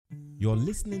You're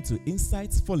listening to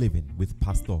Insights for Living with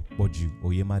Pastor Boju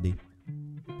Oyemade.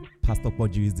 Pastor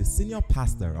Boju is the senior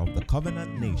pastor of the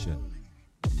Covenant Nation.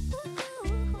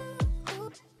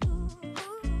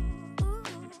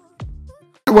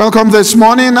 Welcome this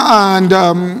morning,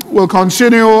 and we'll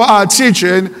continue our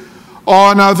teaching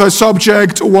on the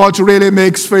subject, what really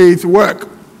makes faith work.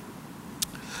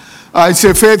 It's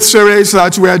a faith series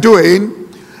that we are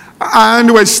doing,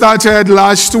 and we started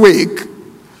last week.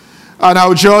 And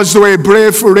I'll just do a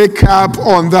brief recap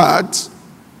on that.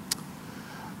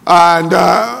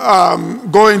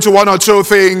 And go into one or two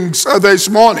things this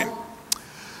morning.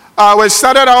 We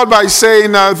started out by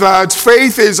saying that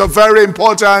faith is a very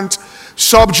important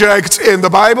subject in the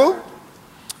Bible.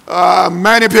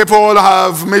 Many people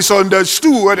have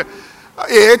misunderstood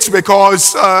it because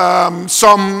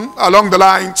some along the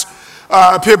lines,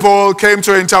 people came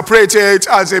to interpret it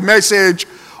as a message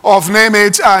of name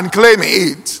it and claim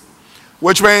it,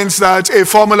 which means that a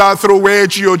formula through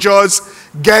which you just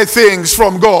get things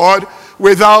from God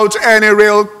without any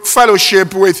real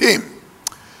fellowship with Him.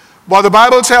 But the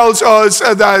Bible tells us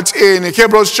that in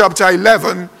Hebrews chapter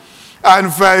 11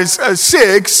 and verse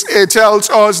 6, it tells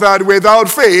us that without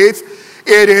faith,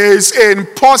 it is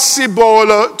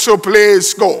impossible to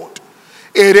please God.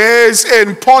 It is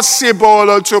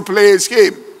impossible to please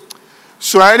Him.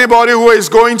 So anybody who is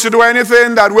going to do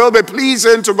anything that will be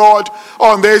pleasing to God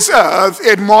on this earth,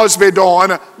 it must be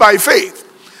done by faith.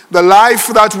 The life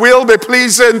that will be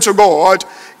pleasing to God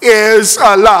is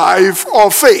a life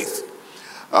of faith.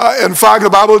 In fact, the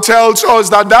Bible tells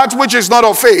us that that which is not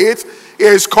of faith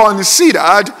is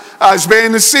considered as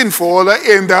being sinful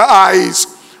in the eyes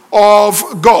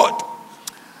of God.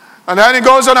 And then it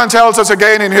goes on and tells us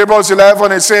again in Hebrews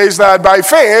 11, it says that by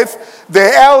faith,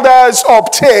 the elders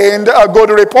obtained a good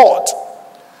report.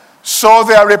 So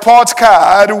their report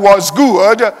card was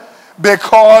good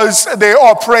because they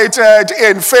operated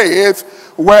in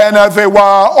faith when they were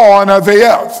on the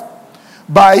earth.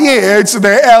 By it,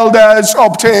 the elders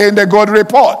obtained a good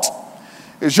report.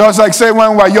 It's just like, say,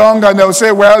 when we're young and they'll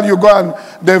say, well, you go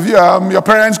and your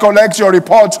parents collect your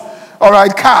report, all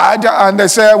right, card, and they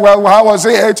say, well, how was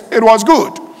it? It was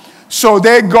good. So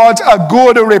they got a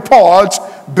good report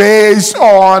based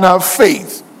on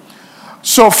faith.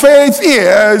 So faith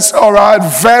is, all right,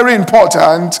 very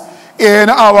important in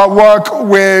our work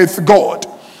with God.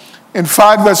 In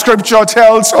fact, the scripture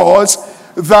tells us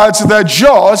that the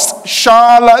just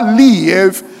shall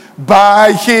live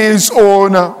by his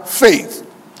own faith.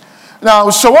 Now,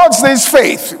 so what's this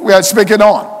faith we are speaking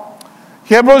on?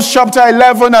 Hebrews chapter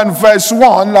 11 and verse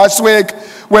 1, last week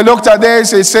we looked at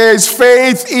this. It says,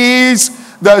 faith is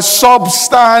the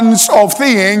substance of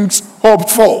things hoped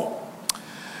for.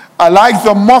 I like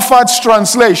the Moffat's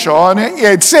translation.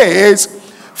 It says,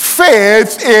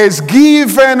 faith is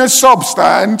given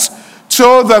substance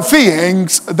to the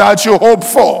things that you hope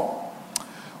for.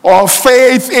 Or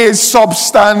faith is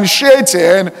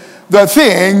substantiating the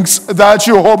things that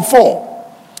you hope for.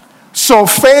 So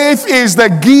faith is the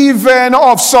giving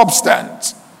of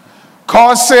substance,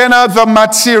 causing the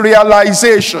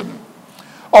materialization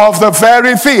of the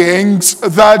very things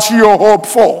that you hope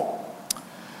for.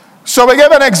 So we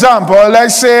give an example.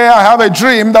 Let's say I have a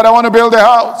dream that I want to build a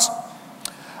house,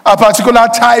 a particular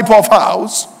type of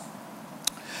house,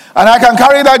 and I can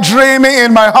carry that dream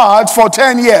in my heart for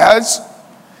 10 years,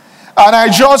 and I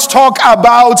just talk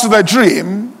about the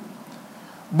dream,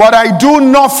 but I do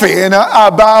nothing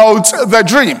about the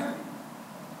dream.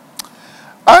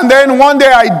 And then one day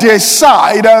I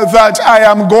decide that I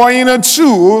am going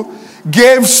to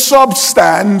give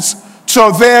substance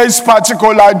to this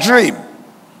particular dream.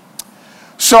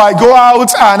 So I go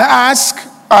out and ask,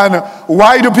 and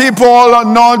why do people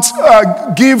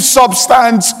not give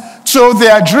substance to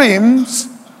their dreams?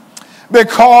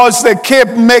 Because they keep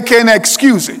making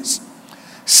excuses,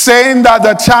 saying that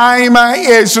the time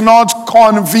is not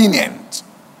convenient.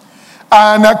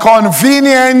 And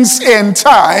convenience in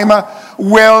time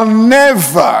will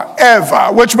never, ever,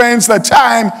 which means the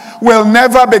time will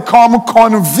never become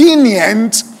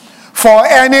convenient for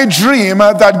any dream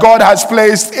that God has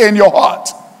placed in your heart.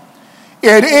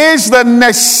 It is the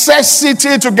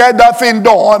necessity to get that thing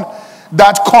done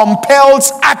that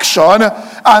compels action.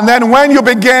 And then when you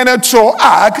begin to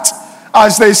act,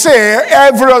 as they say,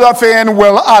 every other thing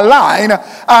will align,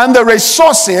 and the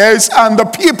resources and the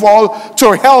people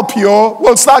to help you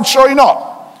will start showing up.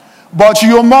 But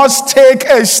you must take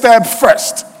a step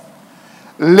first.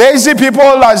 Lazy people,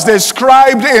 as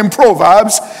described in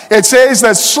Proverbs, it says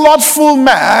the slothful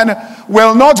man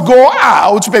will not go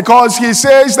out because he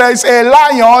says there's a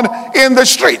lion in the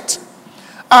street.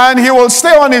 And he will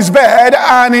stay on his bed,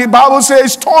 and the Bible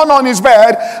says, turn on his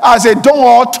bed as a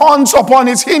door turns upon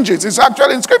its hinges. It's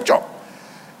actually in scripture.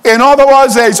 In other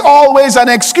words, there is always an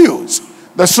excuse.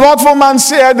 The slothful man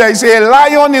said, there is a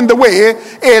lion in the way,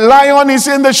 a lion is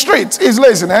in the street. It's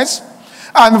laziness.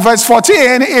 And verse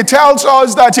 14, it tells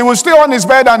us that he will stay on his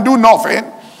bed and do nothing.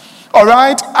 All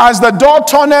right? As the door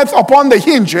turneth upon the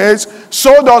hinges,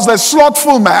 so does the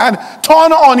slothful man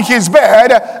turn on his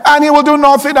bed, and he will do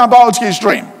nothing about his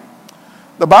dream.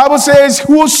 The Bible says,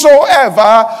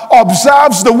 whosoever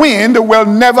observes the wind will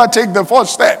never take the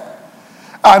first step.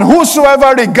 And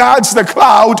whosoever regards the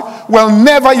cloud will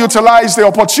never utilize the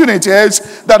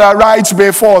opportunities that are right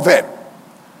before them.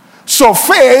 So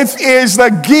faith is the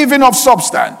giving of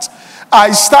substance.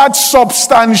 I start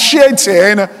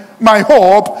substantiating my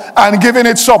hope and giving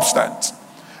it substance.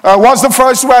 What's the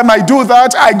first way I do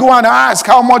that? I go and ask,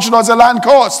 how much does the land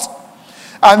cost?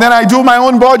 And then I do my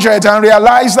own budget and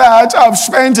realize that I've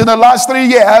spent in the last 3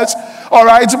 years, all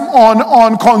right,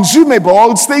 on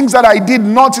consumables, things that I did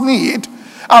not need.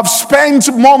 I've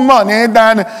spent more money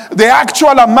than the actual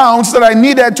amounts that I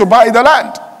needed to buy the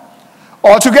land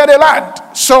or to get a land.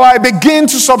 So I begin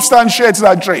to substantiate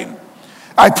that dream.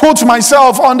 I put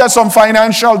myself under some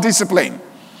financial discipline.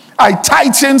 I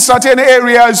tighten certain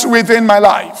areas within my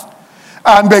life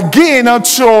and begin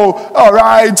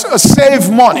to, save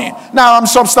money. Now I'm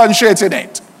substantiating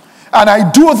it. And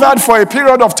I do that for a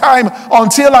period of time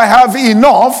until I have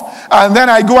enough, and then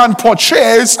I go and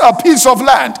purchase a piece of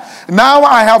land. Now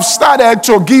I have started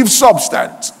to give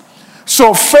substance.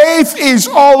 So faith is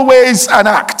always an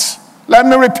act. Let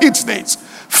me repeat this.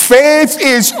 Faith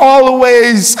is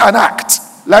always an act.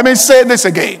 Let me say this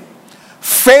again.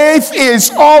 Faith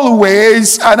is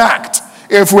always an act.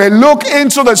 If we look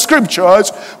into the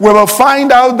scriptures, we will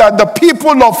find out that the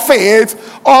people of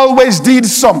faith always did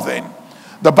something.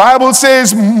 The Bible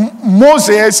says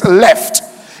Moses left.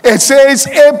 It says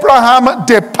Abraham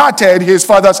departed his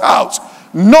father's house.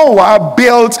 Noah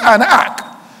built an ark.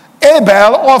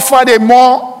 Abel offered a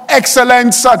more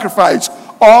excellent sacrifice.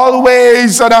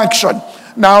 Always an action.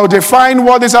 Now define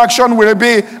what this action will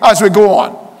be as we go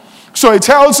on. So it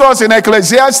tells us in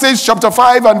Ecclesiastes chapter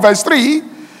 5 and verse 3,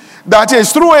 that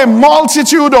is through a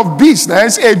multitude of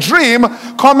business, a dream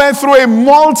cometh through a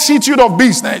multitude of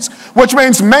business, which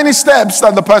means many steps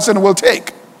that the person will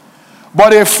take.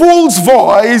 But a fool's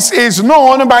voice is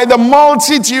known by the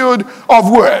multitude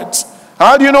of words.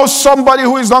 How do you know somebody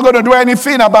who is not going to do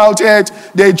anything about it?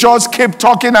 They just keep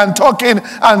talking and talking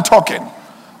and talking.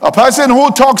 A person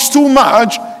who talks too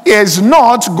much is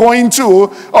not going to,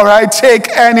 take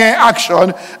any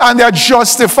action, and they're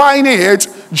justifying it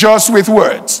just with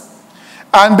words.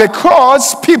 And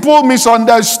because people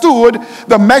misunderstood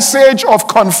the message of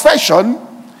confession,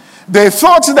 they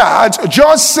thought that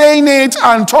just saying it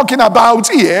and talking about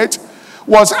it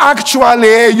was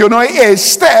actually, a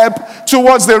step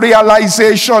towards the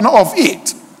realization of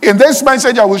it. In this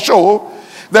message I will show,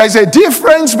 there's a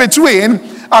difference between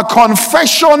a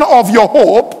confession of your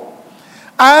hope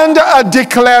and a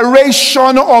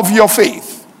declaration of your faith.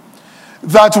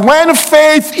 That when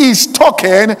faith is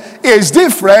talking is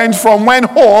different from when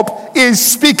hope is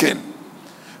speaking.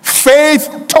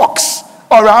 Faith talks,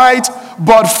 all right?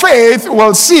 But faith,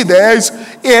 we'll see this,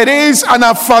 it is an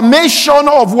affirmation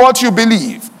of what you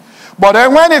believe. But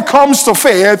then when it comes to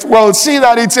faith, we'll see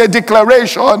that it's a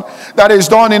declaration that is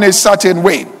done in a certain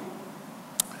way.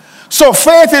 So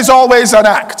faith is always an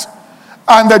act.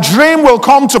 And the dream will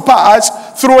come to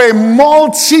pass through a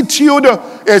multitude,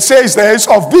 it says this,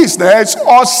 of business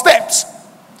or steps.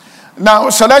 Now,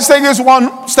 so let's take this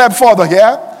one step further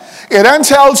here. It then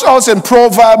tells us in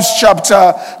Proverbs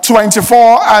chapter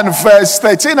 24 and verse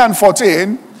 13 and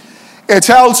 14, it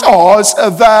tells us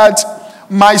that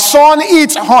my son,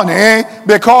 eat honey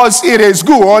because it is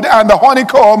good, and the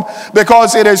honeycomb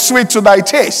because it is sweet to thy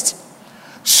taste.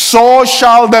 So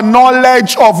shall the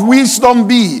knowledge of wisdom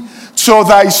be to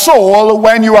thy soul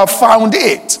when you have found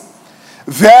it.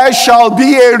 There shall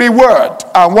be a reward.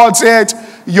 And what's it?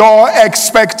 Your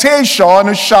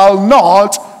expectation shall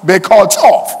not be cut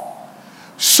off.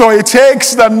 So it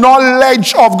takes the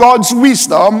knowledge of God's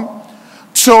wisdom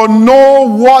to know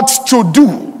what to do,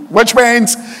 which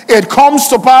means it comes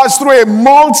to pass through a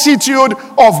multitude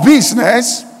of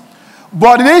business,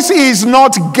 but this is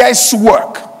not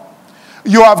guesswork.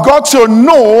 You have got to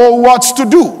know what to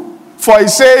do. For it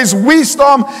says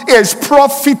wisdom is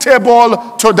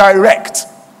profitable to direct.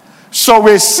 So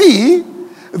we see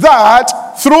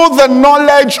that through the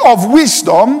knowledge of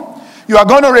wisdom, you are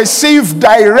going to receive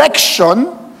direction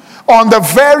on the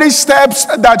very steps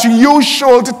that you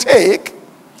should take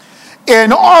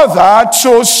in order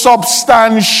to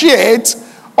substantiate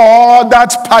or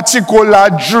that particular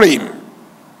dream.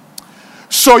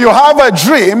 So you have a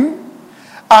dream,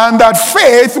 and that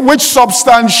faith which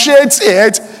substantiates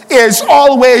it is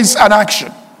always an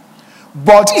action.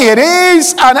 But it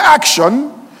is an action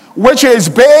which is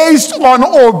based on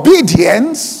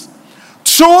obedience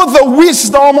to the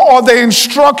wisdom or the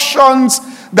instructions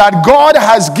that God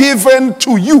has given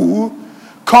to you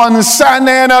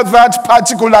concerning that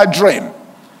particular dream.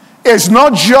 It's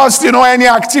not just, any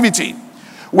activity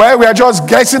where we are just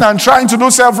guessing and trying to do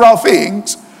several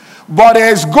things, but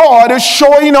it's God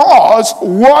showing us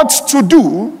what to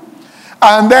do,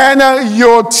 and then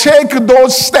you take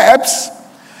those steps,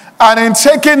 and in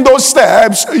taking those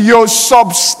steps, you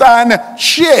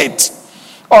substantiate,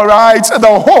 all right,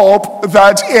 the hope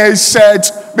that is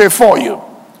set before you.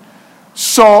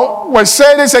 So we'll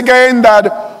say this again, that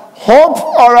hope,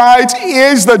 all right,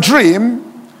 is the dream.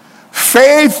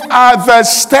 Faith are the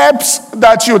steps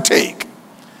that you take.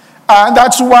 And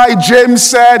that's why James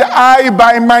said, I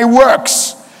by my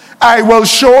works, I will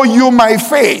show you my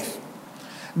faith.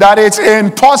 That it's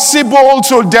impossible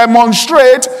to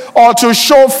demonstrate or to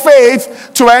show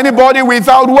faith to anybody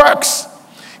without works.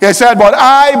 He said, but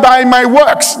I by my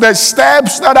works, the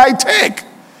steps that I take,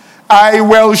 I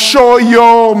will show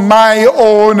you my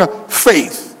own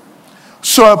faith.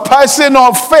 So a person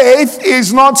of faith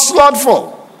is not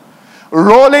slothful,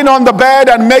 rolling on the bed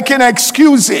and making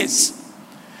excuses.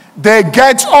 They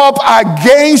get up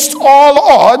against all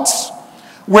odds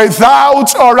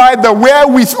without, all right, the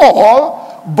wherewithal,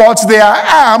 but they are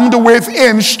armed with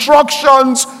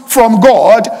instructions from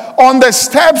God on the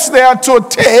steps they are to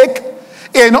take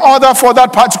in order for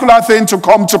that particular thing to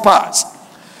come to pass.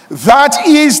 That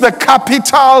is the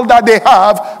capital that they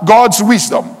have, God's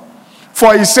wisdom.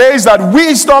 For he says that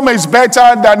wisdom is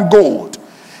better than gold.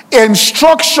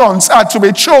 Instructions are to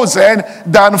be chosen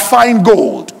than fine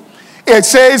gold. It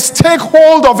says, take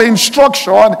hold of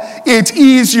instruction, it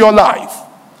is your life.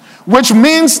 Which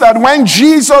means that when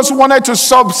Jesus wanted to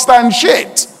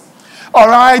substantiate, all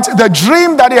right, the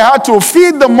dream that he had to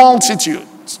feed the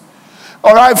multitudes,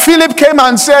 all right, Philip came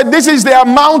and said, this is the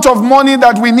amount of money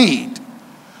that we need.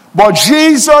 But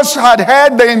Jesus had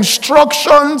heard the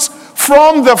instructions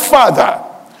from the Father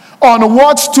on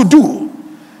what to do.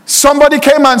 Somebody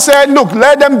came and said, look,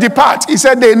 let them depart. He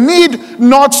said, they need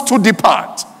not to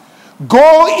depart.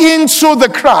 Go into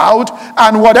the crowd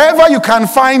and whatever you can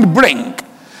find, bring.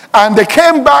 And they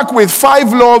came back with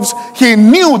 5 loaves. He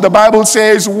knew, the Bible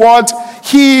says, what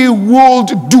he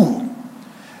would do.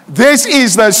 This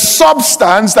is the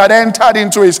substance that entered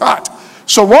into his heart.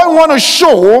 So what I want to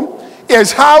show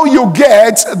is how you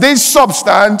get this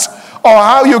substance, or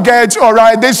how you get, all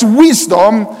right, this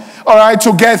wisdom, all right,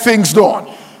 to get things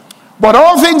done. But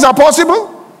all things are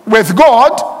possible with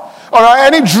God. All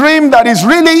right, any dream that is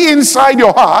really inside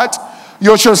your heart,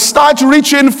 you should start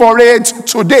reaching for it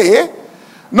today.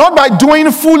 Not by doing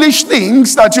foolish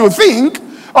things that you think,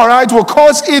 all right, will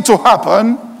cause it to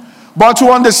happen, but to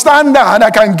understand that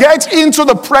I can get into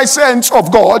the presence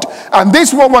of God, and this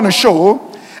is what I want to show,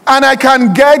 and I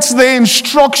can get the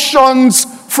instructions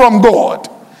from God.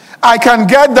 I can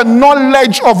get the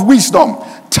knowledge of wisdom.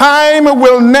 Time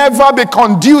will never be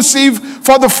conducive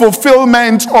for the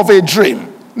fulfillment of a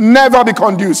dream. Never be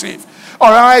conducive.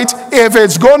 All right, if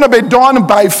it's going to be done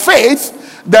by faith,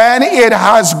 then it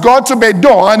has got to be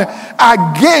done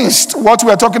against what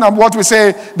we're talking about, what we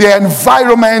say, the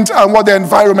environment and what the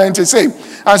environment is saying.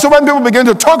 And so when people begin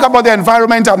to talk about the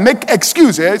environment and make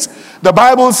excuses, the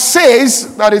Bible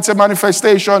says that it's a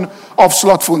manifestation of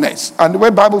slothfulness. And the way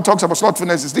the Bible talks about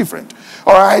slothfulness is different.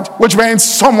 All right, which means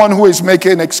someone who is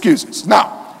making excuses.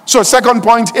 Now, so second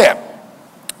point here.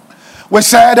 We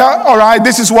said, all right,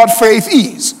 this is what faith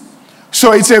is.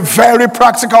 So it's a very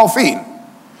practical thing.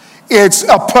 It's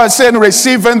a person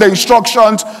receiving the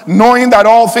instructions, knowing that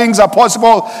all things are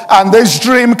possible, and this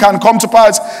dream can come to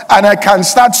pass, and I can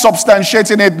start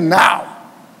substantiating it now.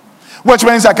 Which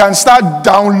means I can start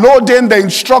downloading the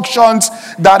instructions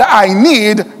that I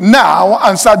need now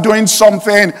and start doing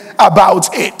something about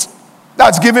it.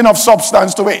 That's giving of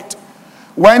substance to it.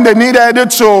 When they needed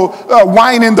to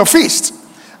wine in the feast,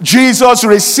 Jesus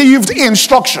received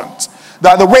instructions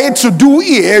that the way to do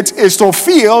it is to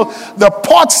fill the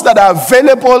pots that are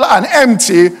available and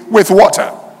empty with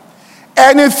water.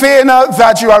 Anything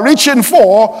that you are reaching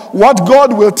for, what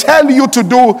God will tell you to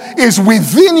do is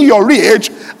within your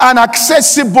reach and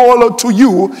accessible to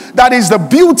you. That is the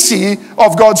beauty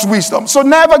of God's wisdom. So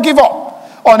never give up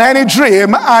on any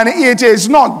dream, and it is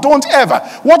not. Don't ever.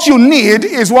 What you need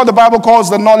is what the Bible calls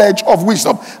the knowledge of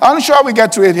wisdom. I'm sure we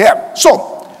get to it here.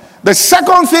 So, The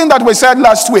second thing that we said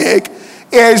last week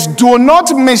is do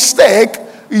not mistake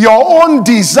your own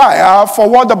desire for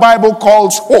what the Bible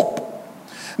calls hope.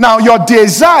 Now, your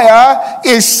desire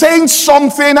is saying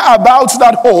something about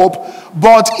that hope,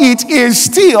 but it is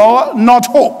still not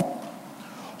hope.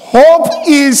 Hope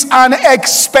is an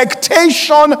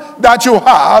expectation that you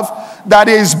have that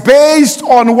is based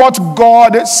on what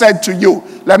God said to you.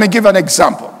 Let me give an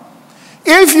example.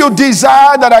 If you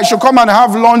desire that I should come and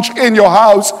have lunch in your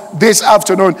house this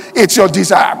afternoon, it's your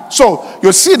desire. So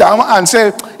you sit down and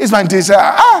say, it's my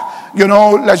desire.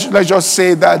 Let's just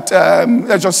say that,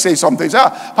 let's just say something.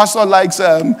 Pastor likes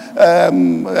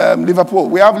Liverpool.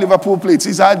 We have Liverpool plates.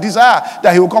 It's our desire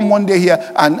that he will come one day here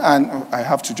and I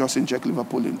have to just inject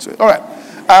Liverpool into it. All right.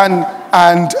 And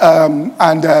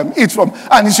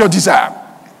it's your desire.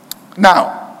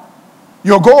 Now,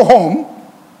 you go home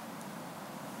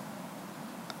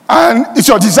and it's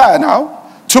your desire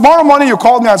now. Tomorrow morning you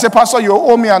call me and say, Pastor, you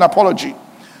owe me an apology.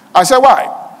 I said, why?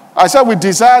 I said, we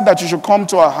desired that you should come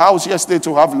to our house yesterday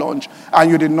to have lunch,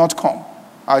 and you did not come.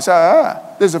 I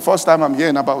said, this is the first time I'm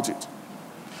hearing about it.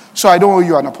 So I don't owe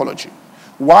you an apology.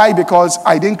 Why? Because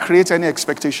I didn't create any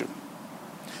expectation.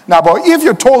 Now, but if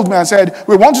you told me and said,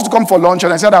 we want you to come for lunch,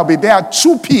 and I said, I'll be there at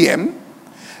 2 p.m.,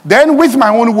 then with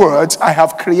my own words, I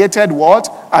have created what?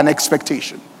 An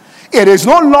expectation. It is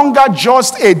no longer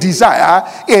just a desire.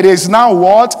 It is now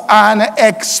what? An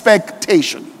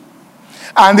expectation.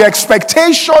 And the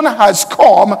expectation has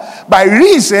come by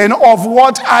reason of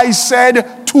what I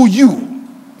said to you.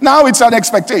 Now it's an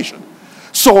expectation.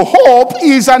 So hope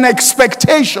is an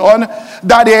expectation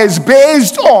that is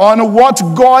based on what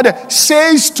God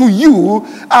says to you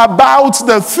about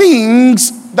the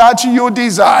things that you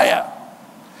desire.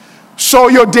 So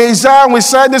your desire, we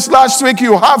said this last week,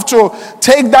 you have to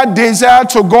take that desire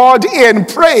to God in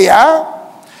prayer.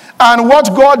 And what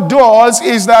God does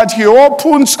is that he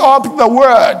opens up the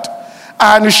word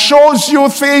and shows you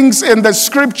things in the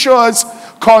scriptures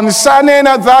concerning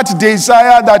that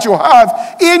desire that you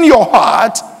have in your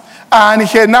heart. And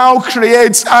he now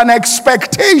creates an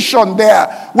expectation there,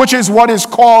 which is what is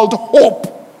called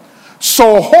hope.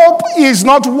 So hope is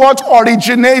not what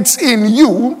originates in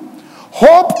you.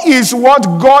 Hope is what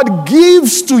God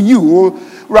gives to you,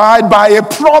 right, by a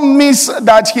promise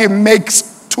that he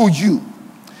makes to you.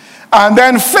 And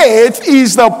then faith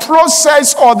is the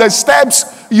process or the steps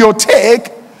you take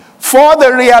for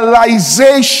the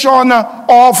realization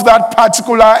of that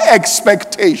particular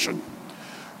expectation.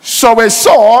 So we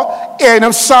saw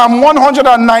in Psalm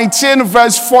 119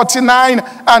 verse 49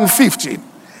 and 50,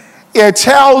 it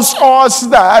tells us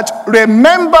that,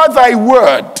 remember thy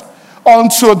word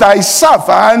unto thy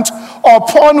servant,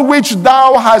 upon which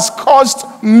thou hast caused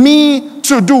me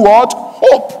to do what?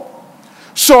 Hope.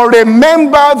 So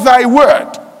remember thy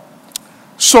word.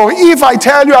 So if I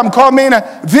tell you I'm coming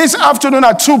this afternoon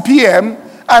at 2 p.m.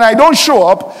 and I don't show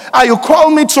up, and you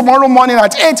call me tomorrow morning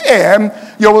at 8 a.m.,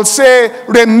 you will say,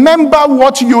 remember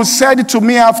what you said to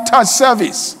me after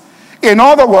service. In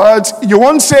other words, you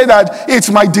won't say that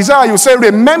it's my desire. You say,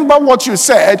 remember what you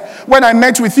said when I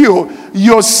met with you.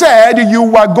 You said you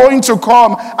were going to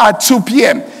come at 2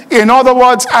 p.m. In other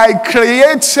words, I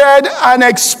created an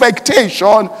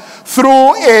expectation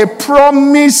through a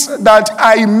promise that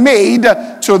I made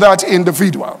to that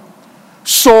individual.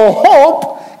 So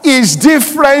hope is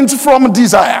different from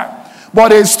desire.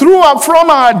 But it's from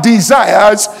our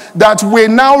desires that we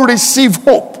now receive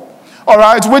hope. All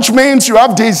right, which means you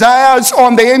have desires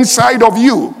on the inside of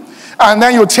you. And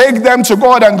then you take them to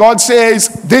God and God says,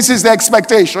 this is the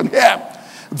expectation here.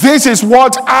 This is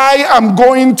what I am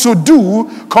going to do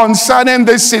concerning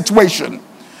this situation.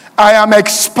 I am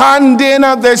expanding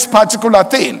this particular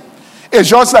thing. It's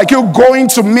just like you going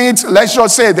to meet, let's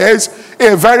just say this,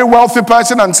 a very wealthy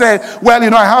person and say, well,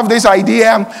 I have this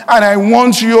idea and I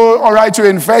want you, all right, to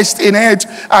invest in it.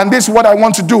 And this is what I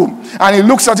want to do. And he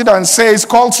looks at it and says,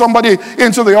 call somebody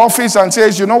into the office and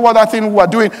says, you know what that thing we are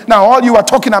doing? Now, all you are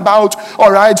talking about,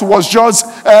 all right, was just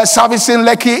servicing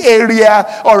Lekki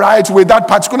area, all right, with that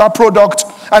particular product.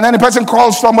 And then the person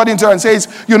calls somebody into and says,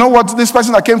 you know what, this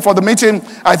person that came for the meeting,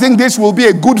 I think this will be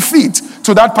a good fit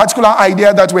to that particular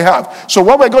idea that we have. So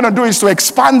what we're going to do is to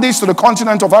expand this to the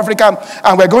continent of Africa,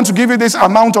 and we're going to give you this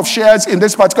amount of shares in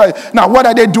this particular. Now, what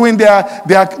are they doing there?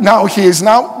 This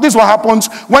is what happens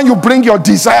when you bring your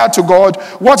desire to God.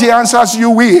 What he answers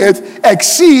you with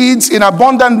exceeds in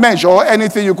abundant measure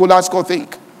anything you could ask or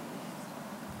think.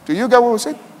 Do you get what we're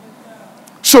saying?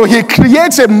 So he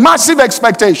creates a massive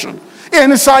expectation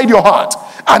inside your heart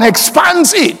and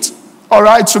expands it, all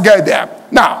right, to get there.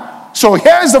 Now, so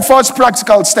here's the first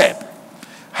practical step.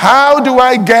 How do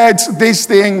I get these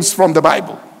things from the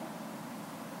Bible?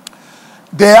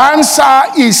 The answer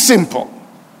is simple.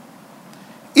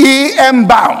 E.M.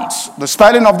 Bounds, the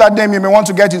spelling of that name, you may want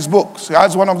to get his books. He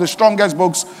has one of the strongest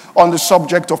books on the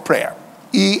subject of prayer.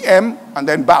 E.M. and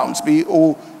then Bounds,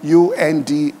 B-O-U-N-D-S.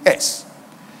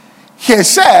 He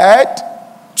said,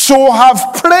 to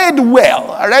have prayed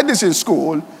well, I read this in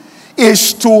school,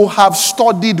 is to have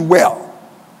studied well.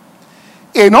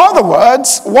 In other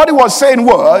words, what he was saying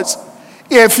was,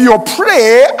 if you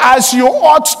pray as you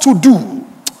ought to do,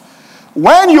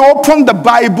 when you open the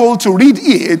Bible to read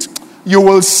it, you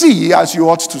will see as you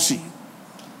ought to see.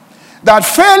 That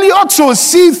failure to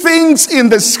see things in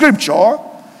the scripture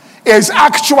is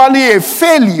actually a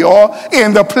failure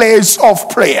in the place of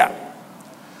prayer.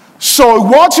 So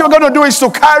what you're going to do is to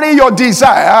carry your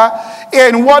desire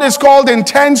in what is called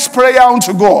intense prayer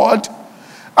unto God,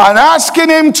 and asking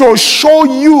him to show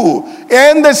you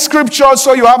in the scriptures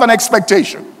so you have an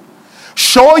expectation.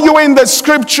 Show you in the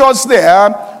scriptures there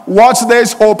what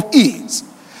this hope is.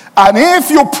 And if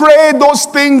you pray those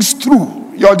things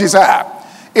through your desire,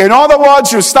 in other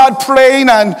words, you start praying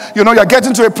and you're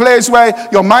getting to a place where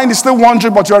your mind is still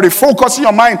wandering, but you're refocusing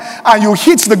your mind and you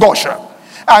hit the gusher.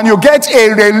 And you get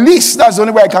a release, that's the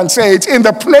only way I can say it, in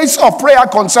the place of prayer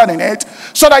concerning it,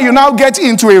 so that you now get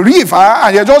into a river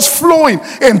and you're just flowing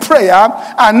in prayer,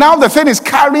 and now the thing is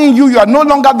carrying you. You are no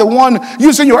longer the one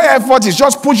using your effort. It's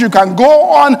just push. You can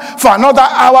go on for another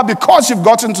hour because you've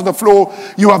gotten to the flow.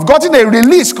 You have gotten a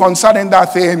release concerning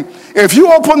that thing. If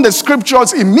you open the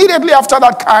scriptures immediately after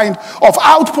that kind of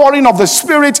outpouring of the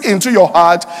Spirit into your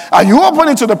heart, and you open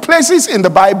into the places in the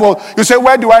Bible, you say,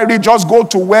 where do I read? Just go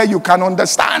to where you can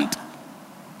understand.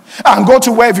 And go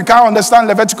to where, if you can't understand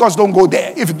Leviticus, don't go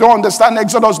there. If you don't understand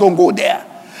Exodus, don't go there.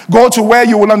 Go to where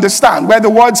you will understand, where the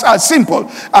words are simple,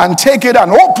 and take it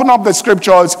and open up the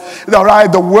scriptures. All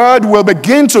right, the word will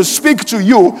begin to speak to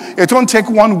you. It won't take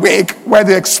 1 week, where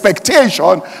the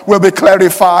expectation will be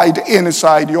clarified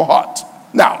inside your heart.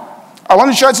 Now, I want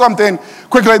to share something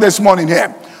quickly this morning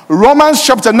here. Romans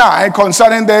chapter 9,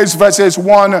 concerning these verses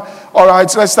 1. All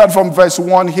right, let's start from verse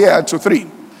 1 here to 3.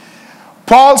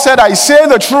 Paul said, I say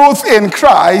the truth in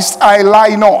Christ, I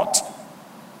lie not.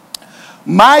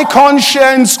 My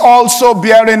conscience also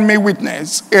bearing me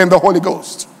witness in the Holy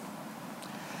Ghost.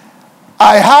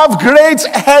 I have great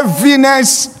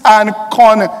heaviness and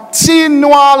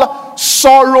continual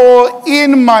sorrow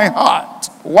in my heart.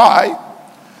 Why?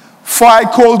 For I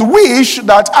could wish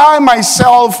that I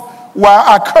myself were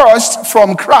accursed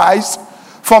from Christ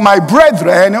for my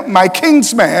brethren, my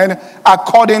kinsmen,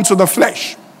 according to the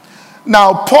flesh.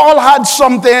 Now, Paul had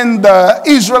something the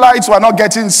Israelites were not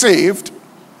getting saved.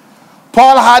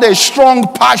 Paul had a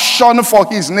strong passion for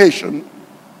his nation.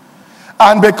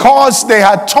 And because they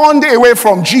had turned away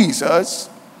from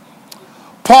Jesus,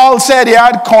 Paul said he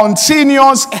had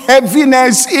continuous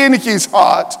heaviness in his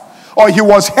heart, or he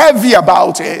was heavy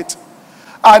about it,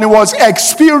 and he was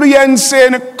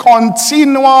experiencing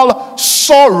continual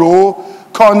sorrow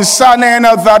concerning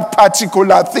that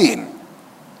particular thing.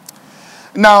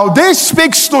 Now, this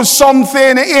speaks to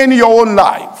something in your own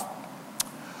life.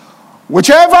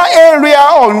 Whichever area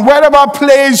or wherever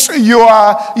place you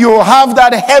are, you have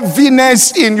that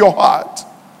heaviness in your heart.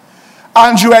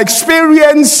 And you're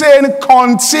experiencing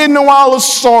continual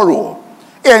sorrow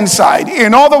inside.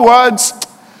 In other words,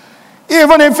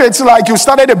 even if it's like you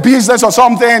started a business or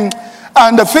something,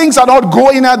 and the things are not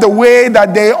going the way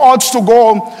that they ought to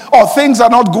go, or things are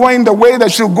not going the way they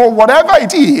should go, whatever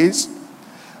it is,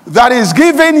 that is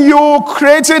giving you,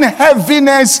 creating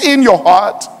heaviness in your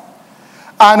heart,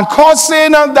 and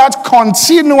causing that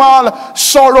continual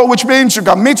sorrow, which means you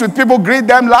can meet with people, greet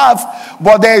them, laugh,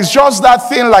 but there is just that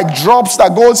thing like drops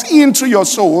that goes into your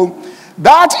soul.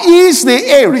 That is the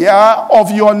area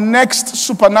of your next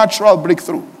supernatural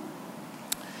breakthrough.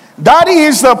 That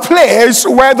is the place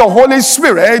where the Holy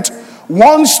Spirit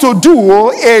wants to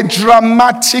do a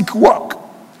dramatic work.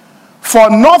 For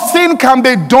nothing can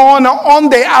be done on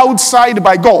the outside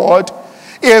by God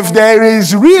if there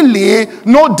is really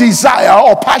no desire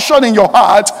or passion in your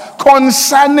heart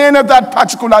concerning that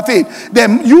particular thing.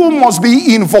 Then you must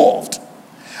be involved.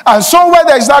 And so where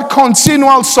there is that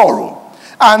continual sorrow,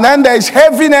 and then there is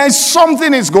heaviness,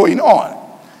 something is going on.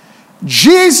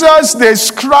 Jesus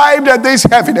described this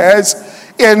heaviness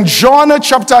in John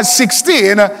chapter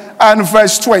 16 and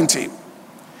verse 20.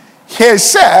 He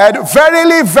said,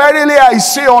 verily, verily, I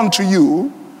say unto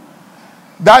you,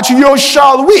 that you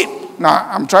shall weep. Now,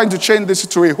 I'm trying to change this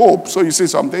to a hope, so you see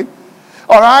something.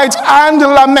 All right, and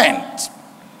lament.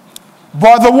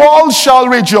 But the world shall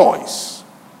rejoice.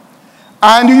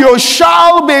 And you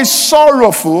shall be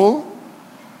sorrowful,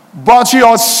 but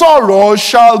your sorrow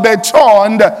shall be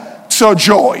turned to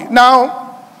joy. Now,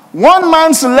 One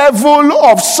man's level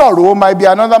of sorrow might be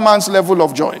another man's level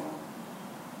of joy.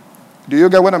 Do you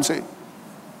get what I'm saying?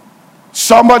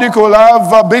 Somebody could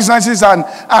have businesses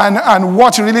and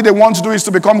what really they want to do is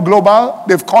to become global.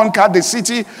 They've conquered the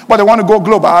city, but they want to go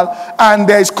global. And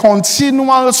there's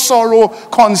continual sorrow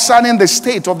concerning the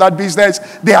state of that business.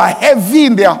 They are heavy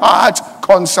in their heart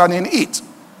concerning it.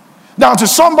 Now, to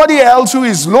somebody else who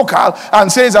is local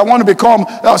and says, I want to become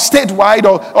statewide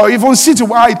or even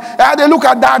citywide, they look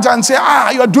at that and say,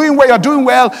 you're doing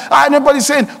well. And everybody's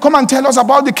saying, come and tell us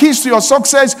about the keys to your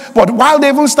success. But while they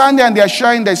even stand there and they're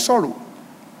sharing their sorrow,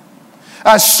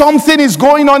 as something is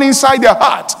going on inside their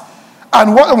heart.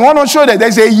 And what I want to show that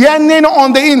there's a yearning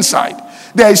on the inside.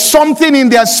 There is something in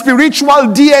their spiritual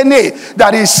DNA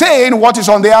that is saying what is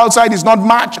on the outside is not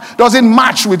doesn't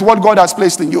match with what God has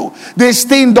placed in you. This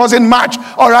thing doesn't match.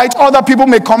 All right, other people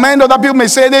may comment, other people may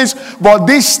say this, but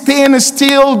this thing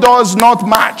still does not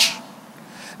match.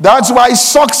 That's why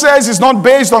success is not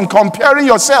based on comparing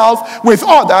yourself with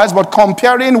others, but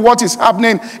comparing what is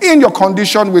happening in your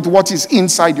condition with what is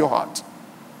inside your heart.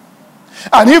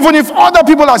 And even if other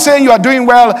people are saying you are doing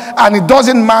well and it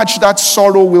doesn't match, that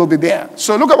sorrow will be there.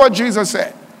 So look at what Jesus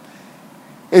said.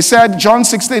 He said, John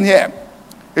 16 here.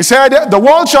 He said, the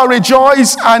world shall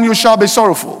rejoice and you shall be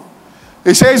sorrowful.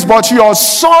 He says, but your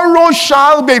sorrow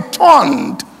shall be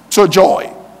turned to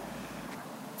joy.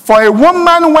 For a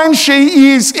woman when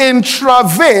she is in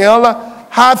travail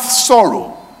hath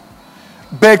sorrow,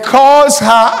 because her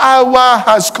hour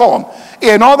has come.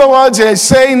 In other words, he's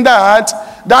saying that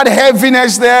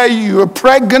heaviness there, you're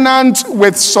pregnant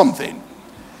with something.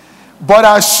 But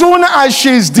as soon as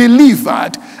she's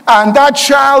delivered, and that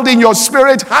child in your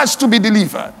spirit has to be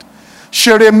delivered, she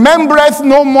remembereth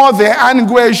no more the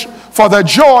anguish for the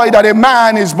joy that a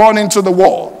man is born into the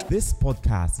world. This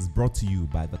podcast is brought to you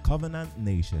by the Covenant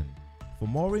Nation. For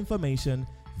more information,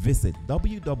 visit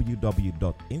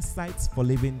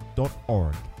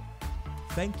www.insightsforliving.org.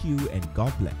 Thank you and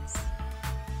God bless.